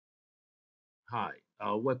Hi,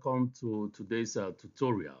 welcome to today's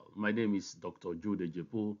tutorial. My name is Dr.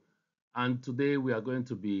 Deconvolution, and today we are going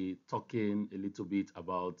to be talking a little bit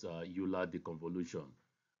about Euler deconvolution.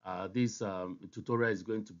 This tutorial is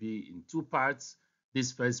going to be in two parts.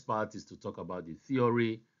 This first part is to talk about the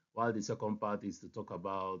theory, while the second part is to talk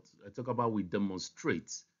about we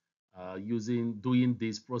demonstrate doing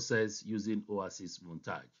this process using Oasis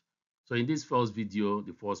montage. So in this first video,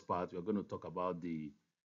 the first part, we're going to talk about the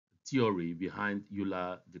theory behind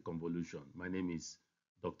Euler deconvolution. My name is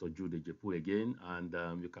Dr. Jude Jepu again, and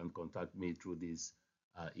you can contact me through this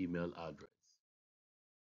email address.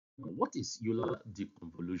 What is Euler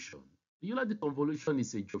deconvolution? Euler deconvolution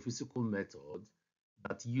is a geophysical method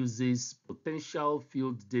that uses potential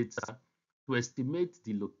field data to estimate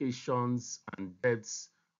the locations and depths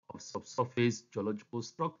of subsurface geological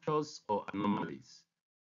structures or anomalies.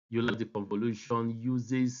 Euler deconvolution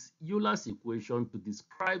uses Euler's equation to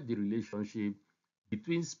describe the relationship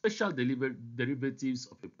between spatial derivatives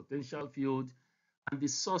of a potential field and the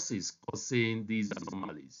sources causing these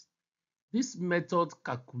anomalies. This method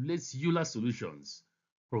calculates Euler solutions,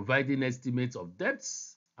 providing estimates of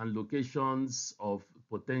depths and locations of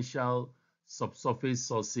potential subsurface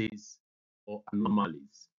sources or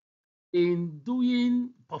anomalies. In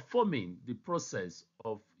performing the process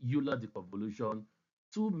of Euler deconvolution,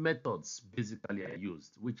 two methods basically are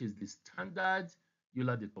used, which is the standard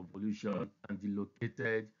Euler deconvolution and the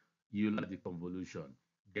located Euler deconvolution.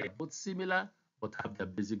 They are both similar but have their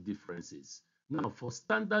basic differences. Now, for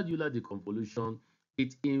standard Euler deconvolution,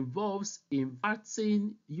 it involves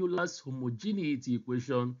inverting Euler's homogeneity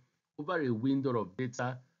equation over a window of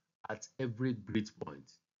data at every grid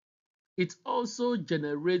point. It also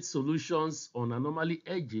generates solutions on anomaly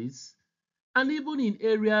edges and even in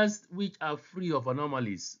areas which are free of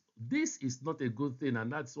anomalies. This is not a good thing,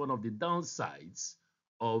 and that's one of the downsides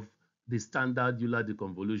of the standard Euler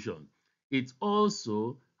deconvolution. It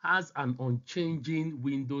also has an unchanging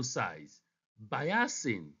window size,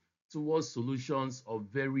 biasing towards solutions of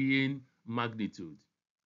varying magnitude.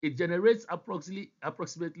 It generates approximately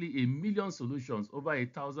 1,000,000 solutions over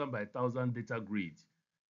 1,000 by 1,000 data grid.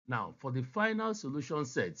 Now, for the final solution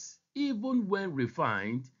sets, even when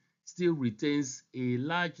refined, still retains a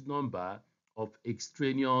large number of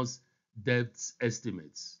extraneous depth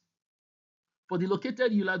estimates. For the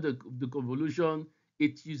located Euler deconvolution,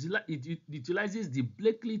 it utilizes the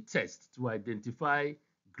Blakely test to identify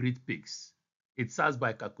grid peaks. It starts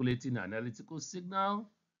by calculating analytical signal,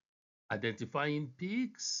 identifying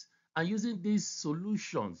peaks, and using these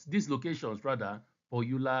locations rather, for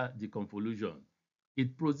Euler deconvolution.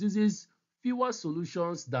 It produces fewer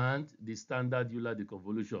solutions than the standard Euler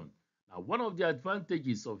deconvolution. Now, one of the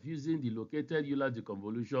advantages of using the located Euler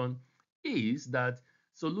deconvolution is that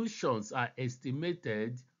solutions are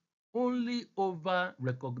estimated only over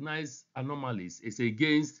recognized anomalies as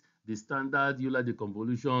against the standard Euler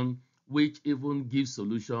deconvolution, which even gives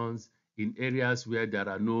solutions in areas where there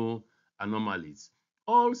are no anomalies.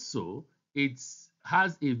 Also, it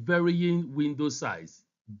has a varying window size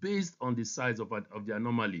based on the size of the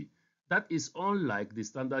anomaly. That is unlike the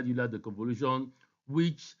standard Euler deconvolution,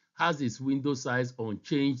 which has its window size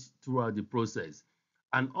unchanged throughout the process.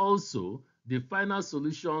 And also, the final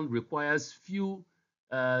solution requires few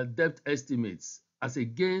depth estimates as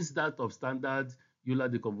against that of standard Euler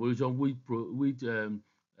deconvolution, which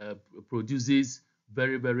produces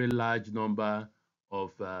very large number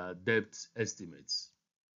of depth estimates.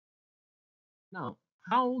 Now,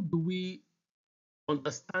 how do we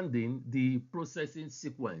understanding the processing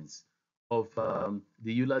sequence of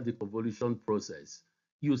the Euler deconvolution process?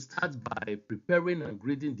 You start by preparing and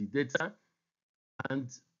grading the data and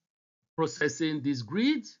processing this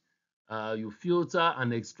grid. You filter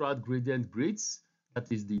and extract gradient grids,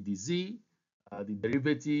 that is the DZ, the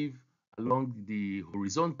derivative along the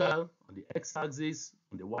horizontal, on the x-axis,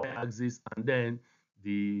 on the y-axis, and then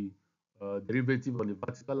the derivative on the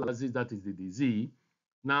vertical axis, that is the DZ.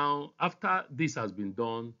 Now, after this has been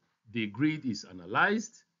done, the grid is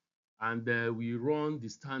analyzed, and we run the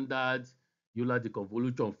standard Euler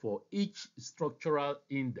deconvolution for each structural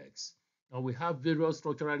index. Now, we have various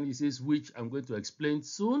structural indices, which I'm going to explain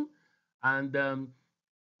soon. And that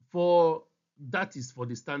is for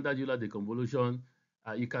the standard Euler deconvolution.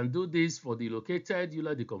 You can do this for the located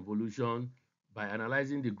Euler deconvolution by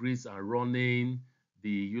analyzing the grids and running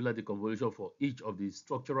the Euler deconvolution for each of the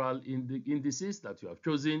structural indices that you have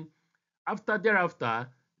chosen. Thereafter,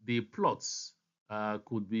 the plots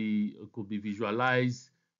could be visualized.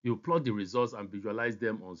 You plot the results and visualize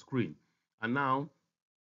them on screen. And now,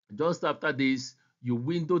 just after this, you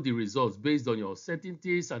window the results based on your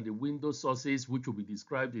certainties and the window sources, which will be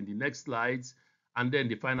described in the next slides, and then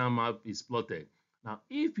the final map is plotted. Now,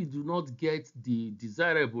 if you do not get the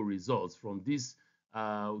desirable results from this,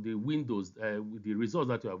 the windows, the results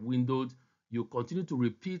that you have windowed, you continue to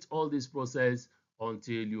repeat all this process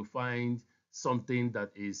until you find something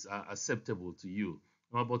that is acceptable to you.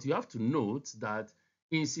 But you have to note that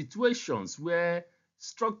in situations where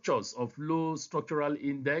structures of low structural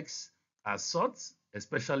index are sought,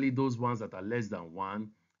 especially those ones that are less than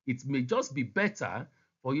 1, it may just be better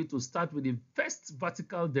for you to start with the first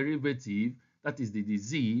vertical derivative, that is the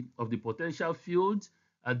z of the potential field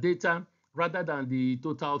data, rather than the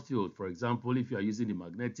total field. For example, if you are using the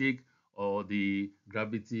magnetic or the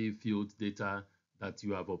gravity field data that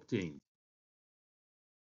you have obtained.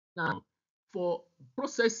 Now, for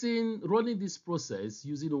running this process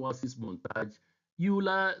using Oasis montage,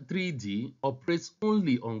 Euler 3D operates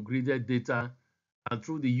only on gridded data and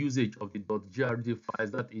through the usage of the .grd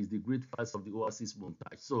files, that is the grid files of the Oasis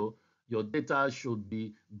montage. So your data should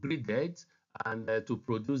be gridded and to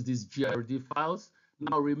produce these GRD files.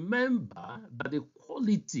 Now remember that the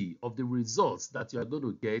quality of the results that you are going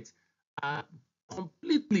to get are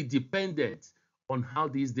completely dependent on how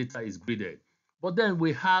this data is gridded. But then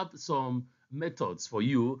we have some methods for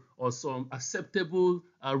you, or some acceptable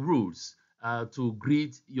rules to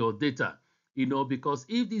grid your data. Because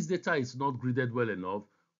if this data is not gridded well enough,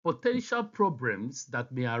 potential problems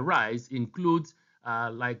that may arise include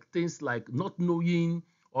like things like not knowing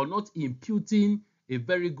or not imputing a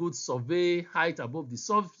very good survey height above the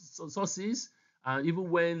sources, even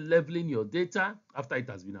when leveling your data after it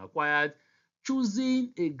has been acquired,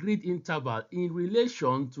 choosing a grid interval in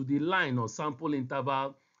relation to the line or sample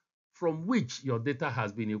interval from which your data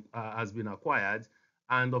has been acquired,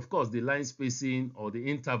 and of course the line spacing or the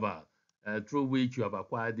interval through which you have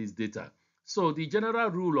acquired this data. So the general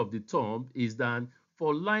rule of the thumb is that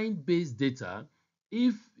for line-based data,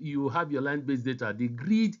 if you have your line-based data, the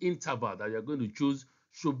grid interval that you're going to choose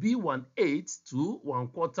should be 1/8 to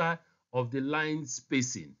 1/4 of the line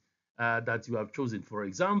spacing that you have chosen. For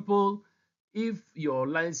example, if your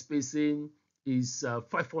line spacing is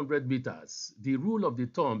 500 meters, the rule of the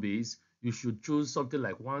thumb is you should choose something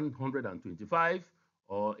like 125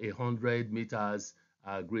 or 100 meters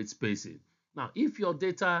grid spacing. Now, if your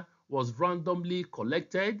data was randomly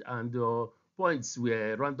collected and your points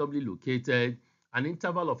were randomly located, an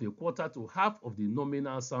interval of 1/4 to half of the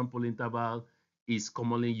nominal sample interval is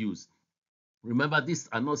commonly used. Remember, these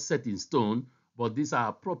are not set in stone, but these are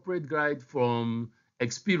appropriate guide from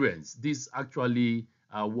experience. This actually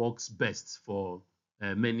works best for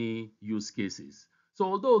many use cases. So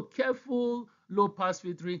although careful low-pass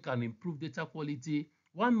filtering can improve data quality,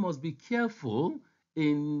 one must be careful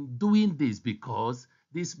in doing this because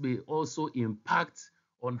this may also impact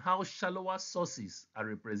on how shallower sources are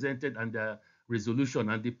represented and their resolution,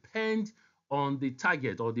 and depend on the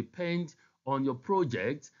target or depend on your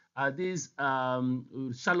project. These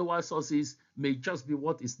shallower sources may just be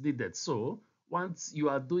what is needed. So once you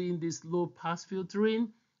are doing this low pass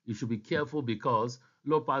filtering, you should be careful because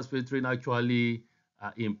low pass filtering actually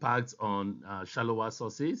impacts on shallower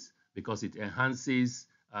sources because it enhances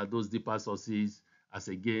those deeper sources as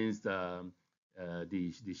against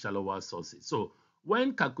the shallower sources. So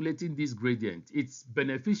when calculating this gradient, it's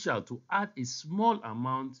beneficial to add a small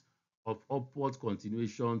amount of upward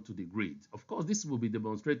continuation to the grid. Of course, this will be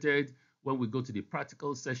demonstrated when we go to the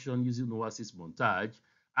practical session using Oasis montage.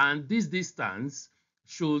 And this distance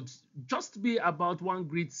should just be about 1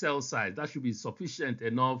 grid cell size. That should be sufficient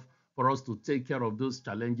enough for us to take care of those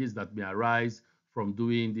challenges that may arise from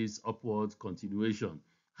doing this upward continuation.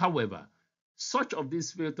 However, such of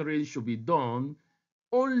this filtering should be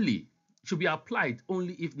applied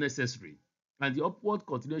only if necessary. And the upward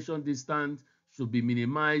continuation distance should be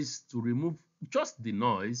minimized to remove just the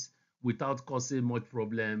noise without causing much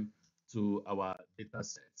problem to our data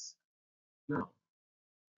sets. Now,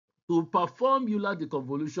 to perform Euler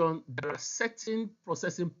deconvolution, there are certain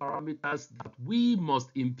processing parameters that we must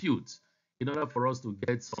impute in order for us to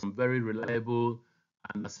get some very reliable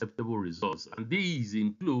and acceptable results. And these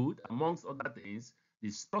include, amongst other things, the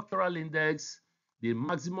structural index, the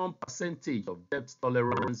maximum percentage of depth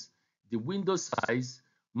tolerance, the window size,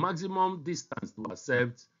 maximum distance to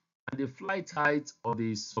accept, and the flight height of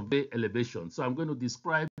the survey elevation. So I'm going to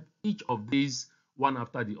describe each of these one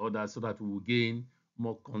after the other so that we will gain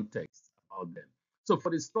more context about them. So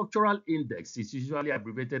for the structural index, it's usually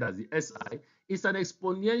abbreviated as the SI. It's an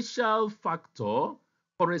exponential factor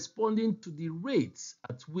corresponding to the rates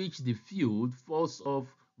at which the field falls off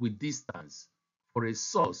with distance for a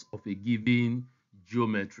source of a given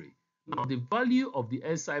geometry. Now, the value of the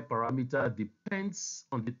SI parameter depends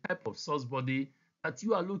on the type of source body that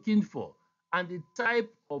you are looking for and the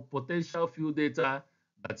type of potential field data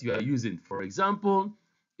that you are using. For example,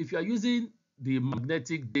 if you are using the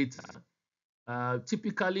magnetic data,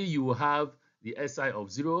 typically you will have the SI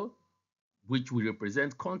of 0, which will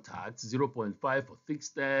represent contacts, 0.5 for thick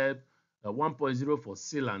step, 1.0 for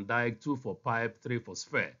seal and dike, 2 for pipe, 3 for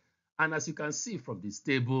sphere. And as you can see from this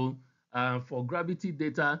table, for gravity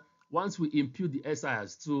data, once we impute the SI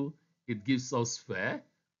as 2, it gives us sphere.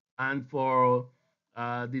 And for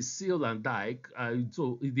the seal and dike,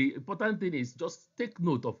 so the important thing is just take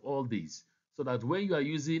note of all these so that when you are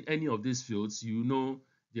using any of these fields, you know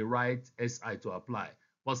the right SI to apply.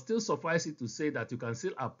 But still suffice it to say that you can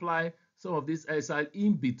still apply some of these SI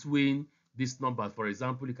in between these numbers. For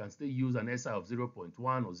example, you can still use an SI of 0.1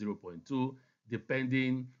 or 0.2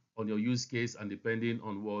 depending on your use case and depending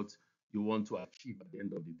on what you want to achieve at the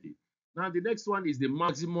end of the day. Now, the next one is the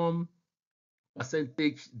maximum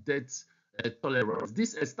percentage depth tolerance.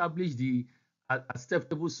 This establishes the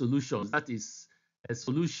acceptable solutions, that is,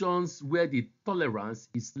 solutions where the tolerance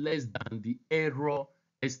is less than the error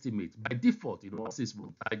estimate. By default, in analysis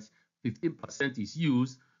montage, 15% is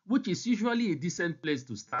used, which is usually a decent place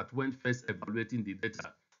to start when first evaluating the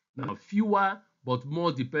data. Now, fewer but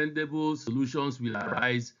more dependable solutions will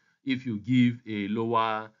arise if you give a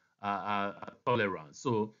lower tolerance.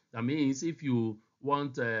 So that means if you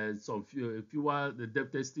want some fewer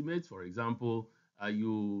depth estimates, for example,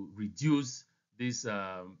 you reduce this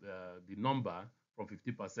the number from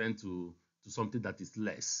 50% to something that is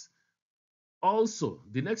less. Also,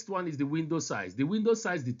 the next one is the window size. The window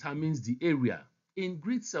size determines the area in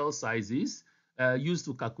grid cell sizes used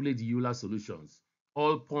to calculate the Euler solutions.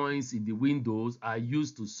 All points in the windows are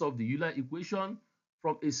used to solve the Euler equation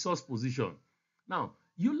from a source position. Now,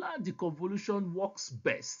 Euler deconvolution works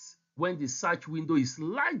best when the search window is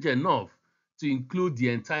large enough to include the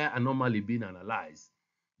entire anomaly being analyzed,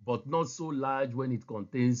 but not so large when it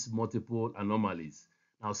contains multiple anomalies.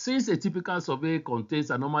 Now, since a typical survey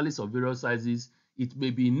contains anomalies of various sizes, it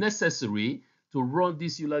may be necessary to run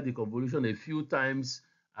this Euler deconvolution a few times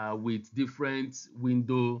with different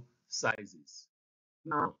window sizes.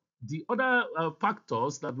 Now, the other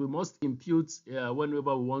factors that we must impute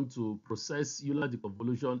whenever we want to process Euler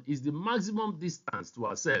deconvolution is the maximum distance to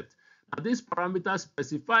accept. Now, this parameter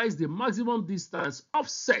specifies the maximum distance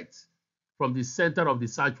offset from the center of the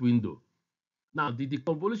search window. Now, the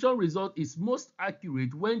deconvolution result is most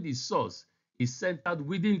accurate when the source is centered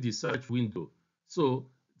within the search window. So,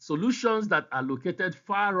 solutions that are located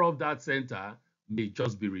far off that center may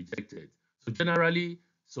just be rejected. So, generally,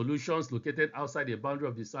 solutions located outside the boundary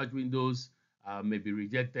of the search windows may be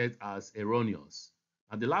rejected as erroneous.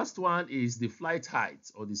 And the last one is the flight height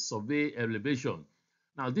or the survey elevation.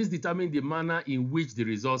 Now, this determines the manner in which the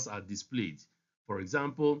results are displayed. For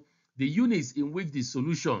example, the units in which the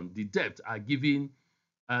solution, the depth are given,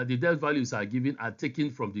 the depth values are given are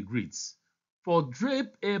taken from the grids. For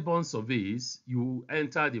drape airborne surveys, you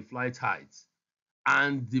enter the flight height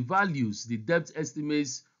and the values, the depth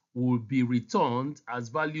estimates will be returned as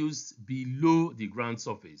values below the ground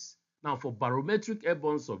surface. Now, for barometric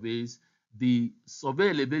airborne surveys, the survey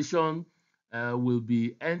elevation will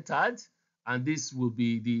be entered, and this will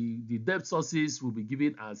be the depth sources will be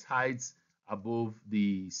given as heights above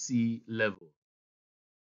the sea level.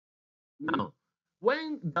 Now,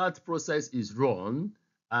 when that process is run,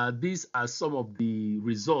 these are some of the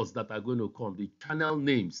results that are going to come, the channel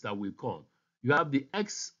names that will come. You have the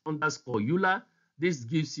x underscore Euler. This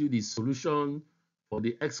gives you the solution for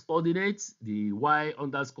the x coordinates, the y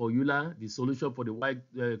underscore Euler, the solution for the y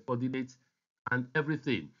coordinates, and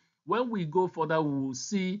everything. When we go further, we will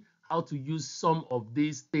see how to use some of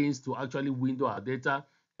these things to actually window our data,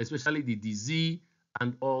 especially the DZ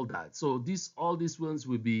and all that. So all these ones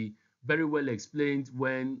will be very well explained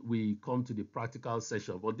when we come to the practical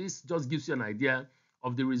session. But this just gives you an idea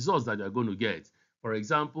of the results that you're going to get. For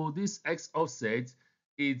example, this x offset,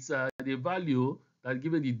 it's the value that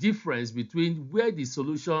given the difference between where the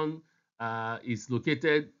solution is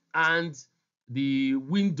located and the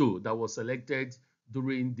window that was selected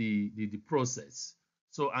during the process.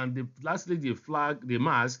 So, and lastly, the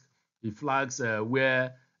mask, the flags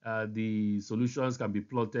where the solutions can be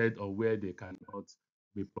plotted or where they cannot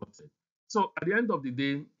be plotted. So at the end of the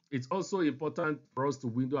day, it's also important for us to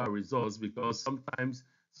window our results because sometimes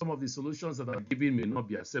some of the solutions that are given may not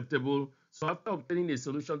be acceptable. So after obtaining a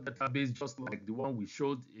solution database, just like the one we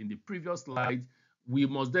showed in the previous slide, we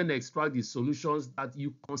must then extract the solutions that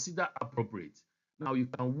you consider appropriate. Now you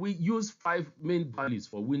can use 5 main values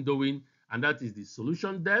for windowing, and that is the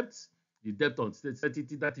solution depth, the depth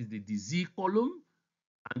uncertainty, that is the DZ column,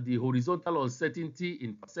 and the horizontal uncertainty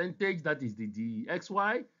in percentage, that is the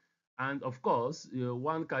DXY. And of course,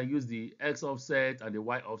 one can use the X offset and the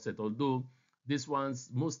Y offset, although these ones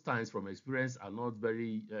most times from experience are not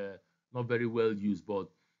very well used. But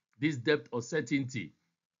this depth uncertainty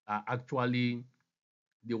are actually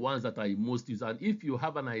the ones that are most used. And if you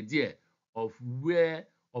have an idea of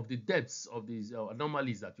of the depths of these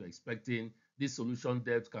anomalies that you're expecting, this solution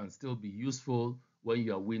depth can still be useful when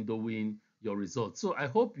you are windowing your results. So I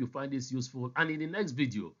hope you find this useful. And in the next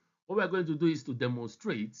video, what we're going to do is to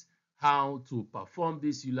demonstrate how to perform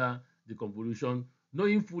this Euler deconvolution,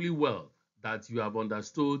 knowing fully well that you have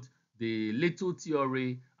understood the little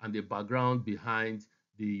theory and the background behind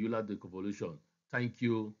the Euler deconvolution. Thank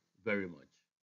you very much.